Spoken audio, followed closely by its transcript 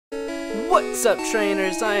What's up,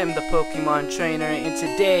 trainers? I am the Pokemon Trainer, and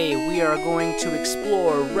today we are going to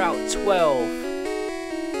explore Route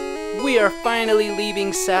 12. We are finally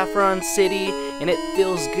leaving Saffron City, and it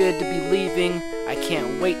feels good to be leaving. I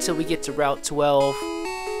can't wait till we get to Route 12.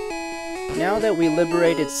 Now that we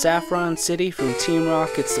liberated Saffron City from Team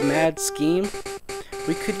Rocket's mad scheme,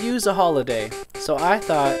 we could use a holiday. So I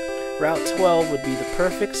thought Route 12 would be the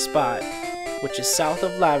perfect spot, which is south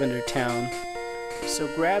of Lavender Town. So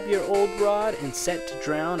grab your old rod and set to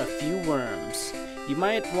drown a few worms. You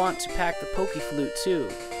might want to pack the Pokeflute too.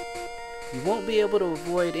 You won't be able to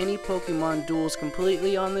avoid any Pokemon duels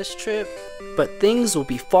completely on this trip, but things will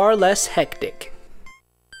be far less hectic.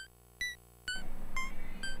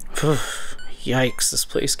 Yikes, this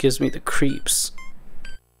place gives me the creeps.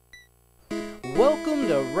 Welcome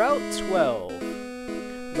to Route 12.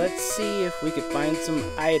 Let's see if we could find some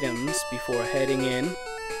items before heading in.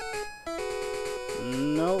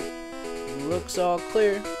 Nope, looks all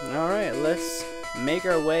clear. Alright, let's make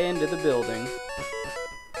our way into the building.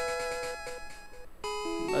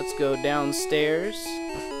 Let's go downstairs.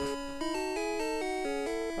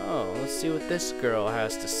 Oh, let's see what this girl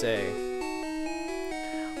has to say.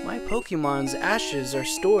 My Pokemon's ashes are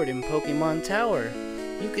stored in Pokemon Tower.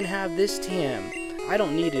 You can have this TM. I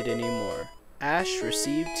don't need it anymore. Ash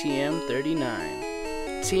received TM 39.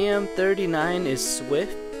 TM 39 is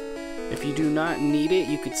Swift. If you do not need it,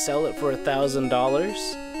 you could sell it for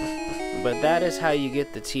 $1,000. But that is how you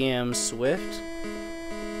get the TM Swift.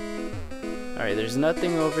 Alright, there's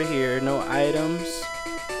nothing over here, no items.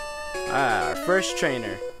 Ah, our first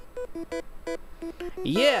trainer.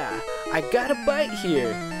 Yeah, I got a bite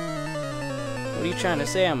here. What are you trying to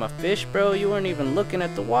say? I'm a fish, bro? You weren't even looking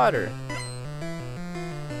at the water.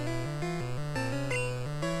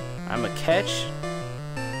 I'm a catch.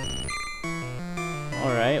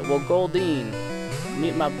 Alright, well, Goldeen,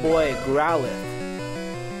 meet my boy Growlithe.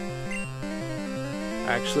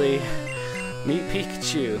 Actually, meet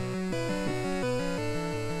Pikachu.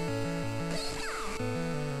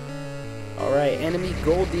 Alright, enemy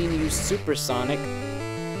Goldeen used Supersonic.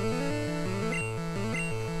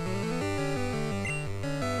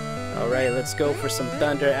 Alright, let's go for some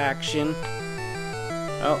thunder action.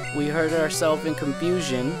 Oh, we hurt ourselves in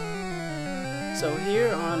confusion. So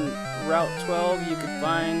here on Route 12, you can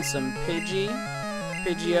find some Pidgey,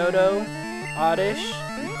 Pidgeotto, Oddish,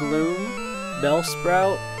 Gloom,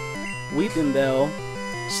 Bellsprout, Weepinbell,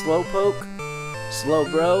 Slowpoke,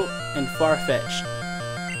 Slowbro, and Farfetch'd.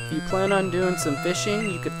 If you plan on doing some fishing,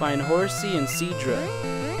 you could find Horsey and Seadra.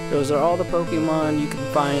 Those are all the Pokemon you can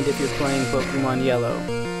find if you're playing Pokemon Yellow.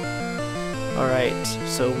 Alright,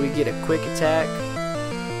 so we get a quick attack.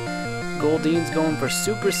 Goldeen's going for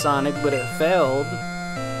Supersonic, but it failed.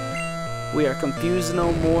 We are confused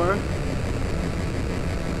no more.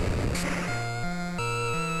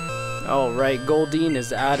 Alright, Goldeen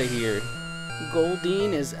is out of here.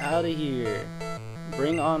 Goldeen is out of here.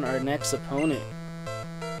 Bring on our next opponent.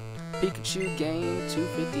 Pikachu gained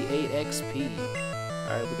 258 XP.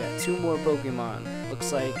 Alright, we got two more Pokemon.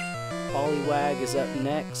 Looks like Poliwag is up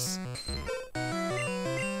next.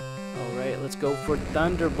 Alright, let's go for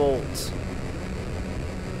Thunderbolt.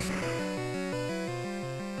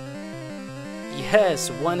 Yes,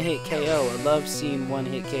 one-hit KO. I love seeing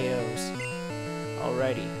one-hit KOs.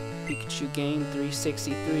 Alrighty, Pikachu gained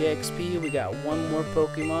 363 XP. We got one more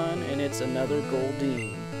Pokemon, and it's another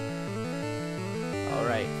Goldeen.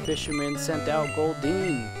 Alright, Fisherman sent out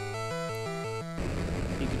Goldeen.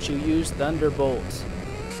 Pikachu used Thunderbolt.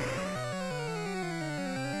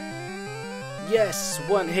 Yes,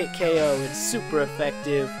 one-hit KO. It's super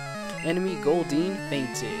effective. Enemy Goldeen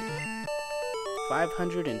fainted.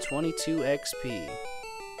 522 XP.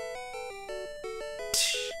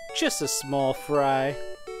 Just a small fry.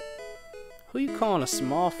 Who you calling a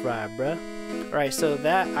small fry, bruh? Alright, so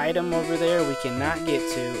that item over there we cannot get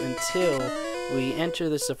to until we enter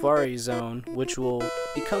the Safari Zone, which will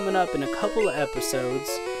be coming up in a couple of episodes.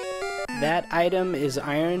 That item is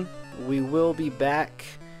iron. We will be back,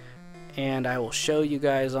 and I will show you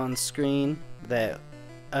guys on screen that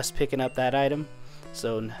us picking up that item.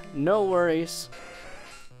 So no worries.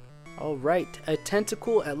 Alright, a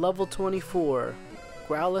Tentacle at level 24.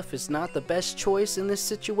 Growlithe is not the best choice in this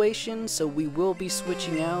situation, so we will be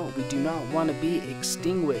switching out. We do not want to be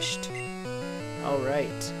extinguished.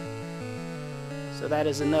 Alright. So that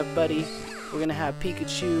is enough, buddy. We're going to have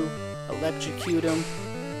Pikachu electrocute him.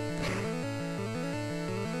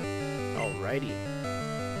 Alrighty.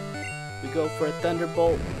 We go for a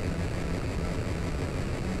Thunderbolt.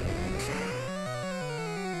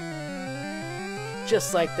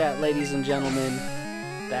 Just like that, ladies and gentlemen.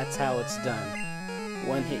 That's how it's done.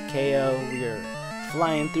 One hit KO. We are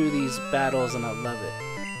flying through these battles and I love it.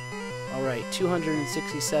 Alright,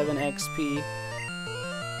 267 XP.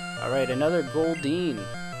 Alright, another Goldeen.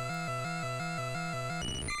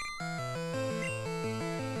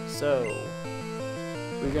 So,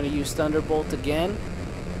 we're going to use Thunderbolt again.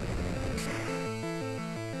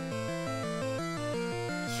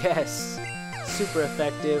 Yes! Super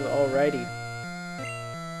effective, alrighty.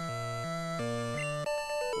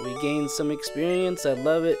 We gained some experience, I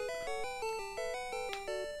love it.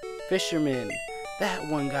 Fisherman, that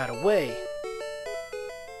one got away.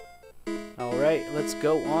 Alright, let's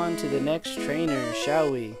go on to the next trainer,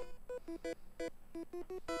 shall we?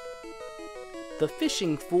 The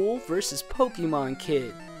Fishing Fool versus Pokemon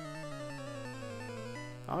Kid.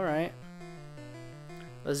 Alright.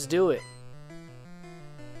 Let's do it.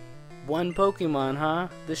 One Pokemon, huh?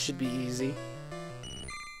 This should be easy.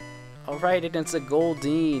 Alright, and it's a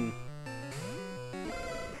Goldeen.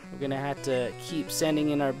 We're gonna have to keep sending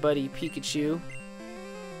in our buddy Pikachu.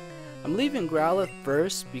 I'm leaving Growlithe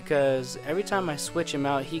first because every time I switch him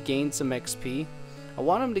out, he gains some XP. I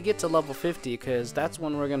want him to get to level 50 because that's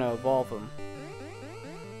when we're gonna evolve him.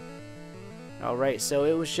 Alright, so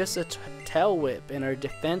it was just a Tail Whip and our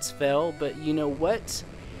defense fell, but you know what?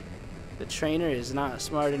 The trainer is not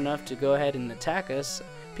smart enough to go ahead and attack us.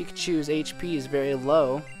 Pikachu's HP is very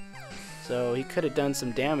low, so he could have done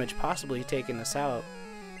some damage, possibly taking us out.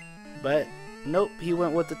 But nope, he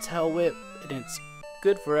went with the Tail Whip, and it's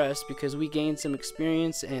good for us because we gained some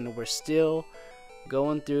experience and we're still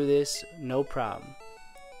going through this no problem.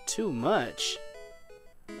 Too much?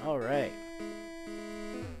 Alright.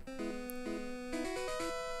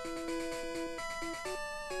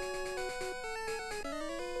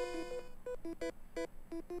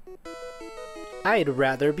 I'd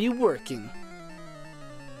rather be working.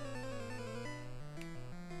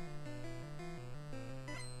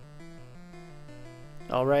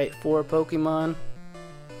 Alright, 4 Pokemon.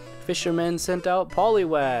 Fisherman sent out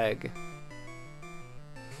Poliwag.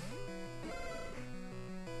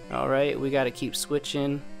 Alright, we gotta keep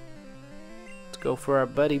switching. Let's go for our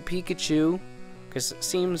buddy Pikachu. Because it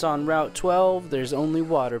seems on Route 12 there's only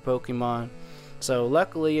water Pokemon. So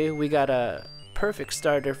luckily we got a perfect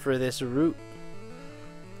starter for this route.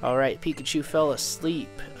 Alright, Pikachu fell asleep.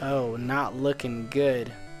 Oh, not looking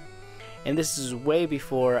good. And this is way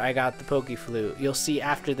before I got the Pokeflute. You'll see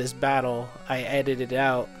after this battle, I edited it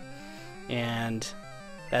out. And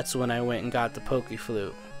that's when I went and got the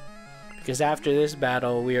Pokeflute. Because after this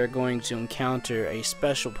battle, we are going to encounter a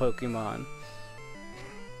special Pokemon.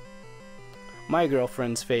 My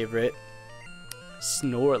girlfriend's favorite,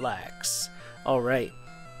 Snorlax. Alright,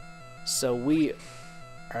 so we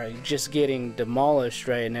are just getting demolished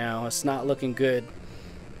right now. It's not looking good.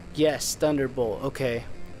 Yes, Thunderbolt. Okay.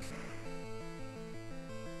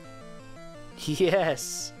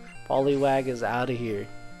 Yes, Poliwag is out of here.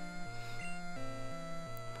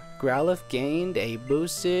 Growlithe gained a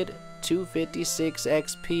boosted 256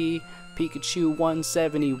 XP, Pikachu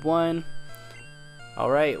 171.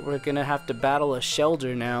 Alright, we're gonna have to battle a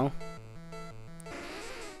Shellder now.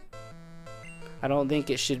 I don't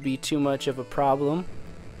think it should be too much of a problem.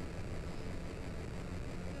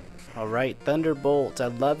 Alright, Thunderbolt, I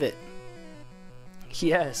love it.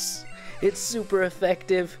 Yes, it's super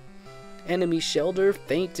effective. Enemy Shellder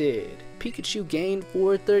fainted. Pikachu gained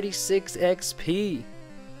 436 XP.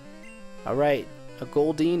 Alright, a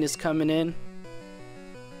Goldeen is coming in.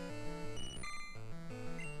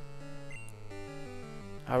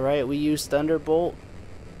 Alright, we use Thunderbolt.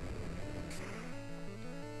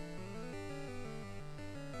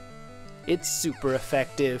 It's super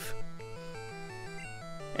effective.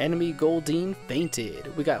 Enemy Goldeen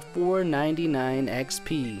fainted. We got 499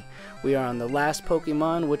 XP. We are on the last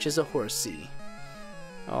Pokemon, which is a Horsey.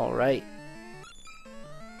 Alright.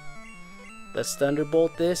 Let's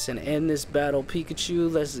Thunderbolt this and end this battle.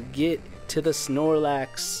 Pikachu, let's get to the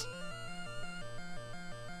Snorlax.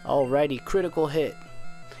 Alrighty, critical hit.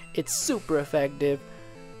 It's super effective.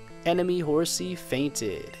 Enemy Horsey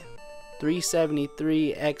fainted.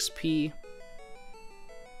 373 XP.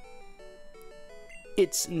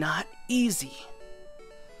 It's not easy.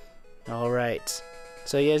 Alright.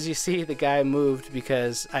 So as you see, the guy moved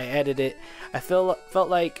because I edited it. I felt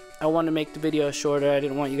like I wanted to make the video shorter. I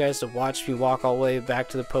didn't want you guys to watch me walk all the way back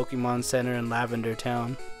to the Pokemon Center in Lavender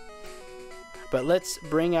Town. But let's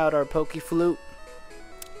bring out our Pokeflute.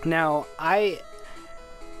 Now, I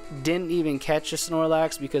didn't even catch a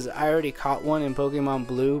Snorlax because I already caught one in Pokemon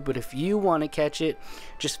Blue, but if you want to catch it,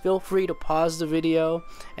 just feel free to pause the video,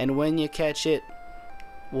 and when you catch it,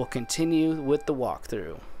 we'll continue with the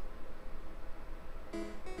walkthrough.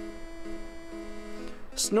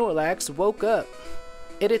 Snorlax woke up.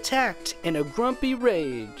 It attacked in a grumpy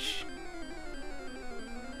rage.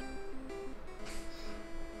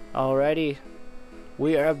 Alrighty,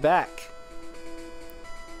 we are back.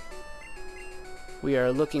 We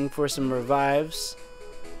are looking for some revives.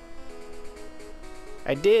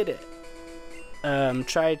 I did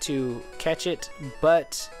try to catch it,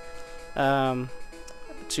 but to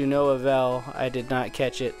no avail. I did not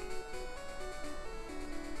catch it.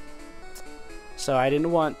 So I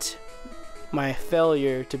didn't want my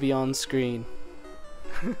failure to be on screen.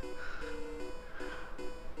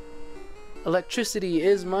 Electricity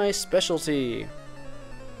is my specialty.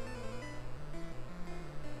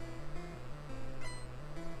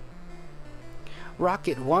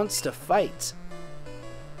 Rocket wants to fight.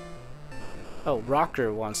 Oh,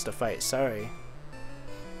 Rocker wants to fight, sorry.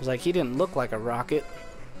 I was like, he didn't look like a rocket.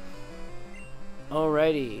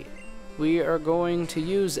 Alrighty. We are going to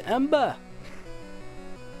use Ember.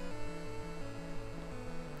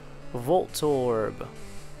 Voltorb.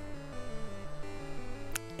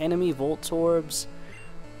 Enemy Voltorbs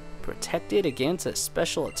protected against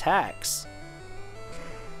special attacks.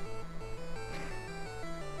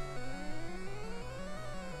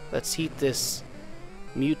 Let's heat this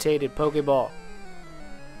mutated Pokeball.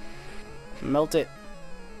 Melt it.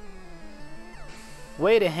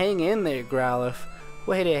 Way to hang in there, Growlithe.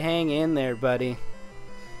 Way to hang in there, buddy.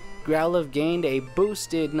 Growlithe gained a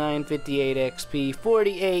boosted 958 XP,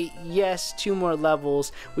 48, yes, 2 more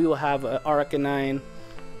levels. We will have an Arcanine.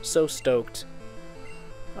 So stoked.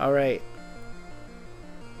 Alright.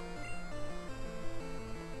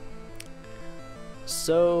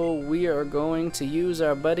 So we are going to use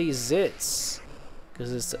our buddy Zitz.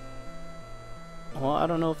 Because it's... well, I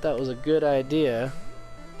don't know if that was a good idea.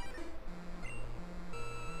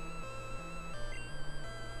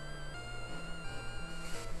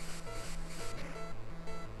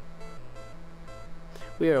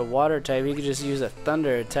 We are a water type. He could just use a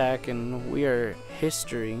thunder attack and we are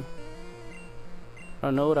history. I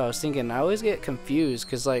don't know what I was thinking. I always get confused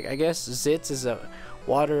because, like, I guess Zitz is a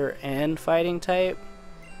water and fighting type.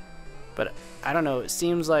 But I don't know. It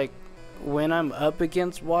seems like when I'm up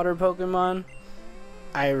against water Pokemon,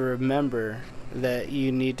 I remember that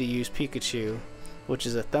you need to use Pikachu, which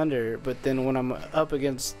is a thunder. But then when I'm up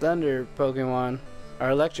against thunder Pokemon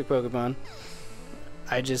or electric Pokemon,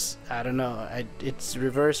 I don't know, it's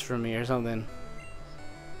reversed for me or something.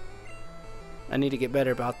 I need to get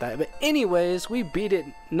better about that. But anyways, we beat it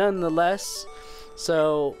nonetheless.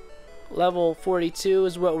 So level 42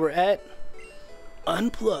 is what we're at.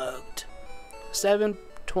 Unplugged.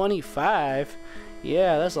 725.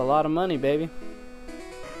 Yeah, that's a lot of money, baby.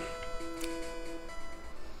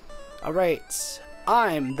 Alright.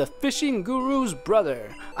 I'm the fishing guru's brother.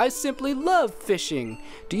 I simply love fishing.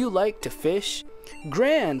 Do you like to fish?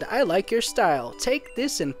 Grand, I like your style. Take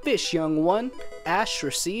this and fish, young one. Ash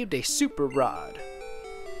received a super rod.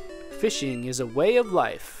 Fishing is a way of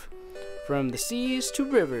life. From the seas to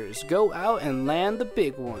rivers, go out and land the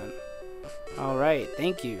big one. Alright,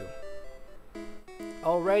 thank you.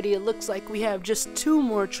 Alrighty, it looks like we have just 2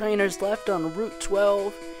 more trainers left on Route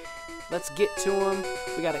 12. Let's get to them.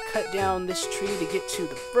 We gotta cut down this tree to get to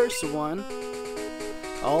the first one.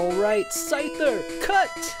 Alright, Scyther,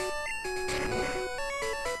 cut!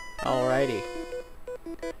 Alrighty.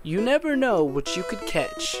 You never know what you could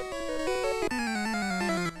catch.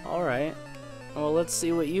 Alright. Well, let's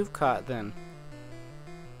see what you've caught then.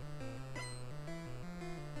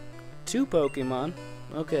 2 Pokemon.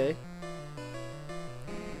 Okay.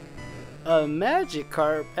 A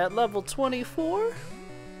Magikarp at level 24?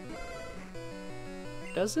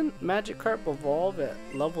 Doesn't Magikarp evolve at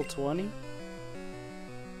level 20?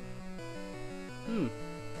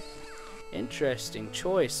 Interesting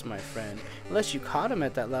choice, my friend. Unless you caught him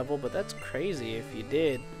at that level, but that's crazy if you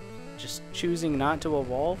did. Just choosing not to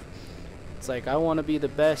evolve. It's like, I want to be the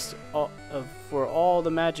best for all the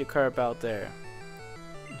Magikarp out there.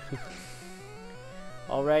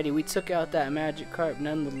 Alrighty, we took out that Magikarp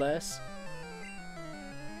nonetheless.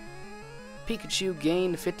 Pikachu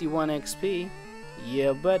gained 51 XP.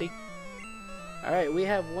 Yeah, buddy. Alright, we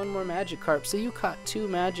have 1 more Magikarp. So you caught 2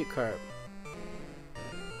 Magikarp.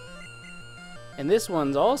 And this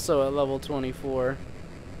one's also at level 24.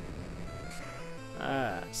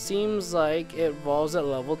 Seems like it evolves at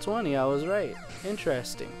level 20. I was right.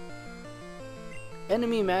 Interesting.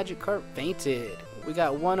 Enemy Magikarp fainted. We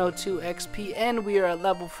got 102 XP and we are at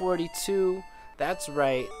level 42. That's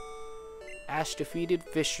right. Ash defeated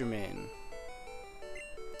Fisherman.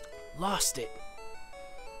 Lost it.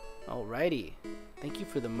 Alrighty. Thank you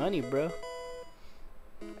for the money, bro.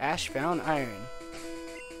 Ash found iron.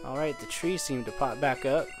 Alright, the tree seemed to pop back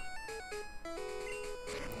up.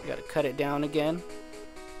 Gotta cut it down again.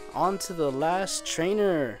 On to the last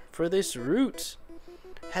trainer for this route.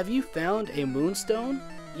 Have you found a moonstone?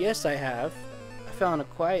 Yes, I have. I found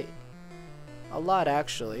quite a lot,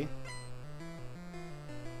 actually.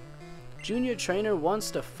 Junior trainer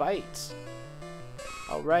wants to fight.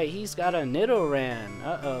 Alright, he's got a Nidoran.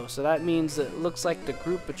 Uh-oh, so that means it looks like the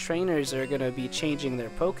group of trainers are gonna be changing their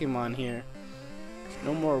Pokemon here.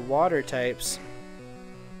 No more water types.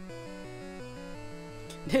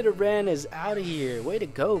 Nidoran is out of here. Way to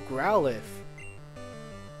go, Growlithe.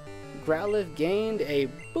 Growlithe gained a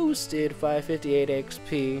boosted 558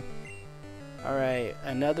 XP. Alright,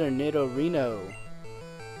 another Nidorino.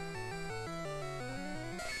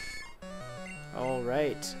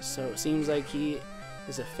 Alright, so it seems like he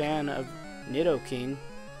is a fan of Nidoking.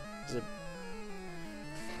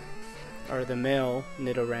 Or the male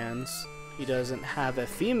Nidorans. He doesn't have a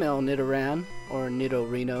female Nidoran or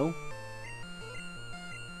Nidorino.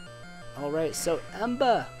 Alright, so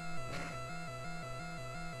Ember.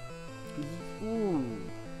 Ooh.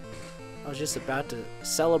 I was just about to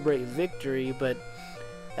celebrate victory, but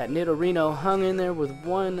that Nidorino hung in there with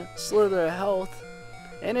one slither of health.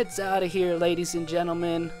 And it's out of here, ladies and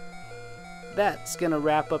gentlemen. That's gonna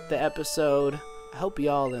wrap up the episode. I hope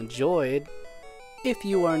y'all enjoyed. If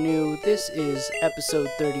you are new, this is episode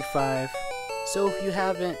 35. So if you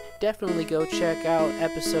haven't, definitely go check out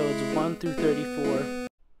episodes 1 through 34.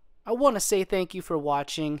 I want to say thank you for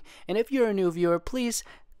watching, and if you're a new viewer, please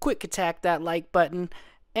quick attack that like button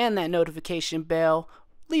and that notification bell.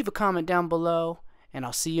 Leave a comment down below, and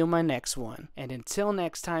I'll see you in my next one. And until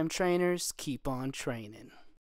next time, trainers, keep on training.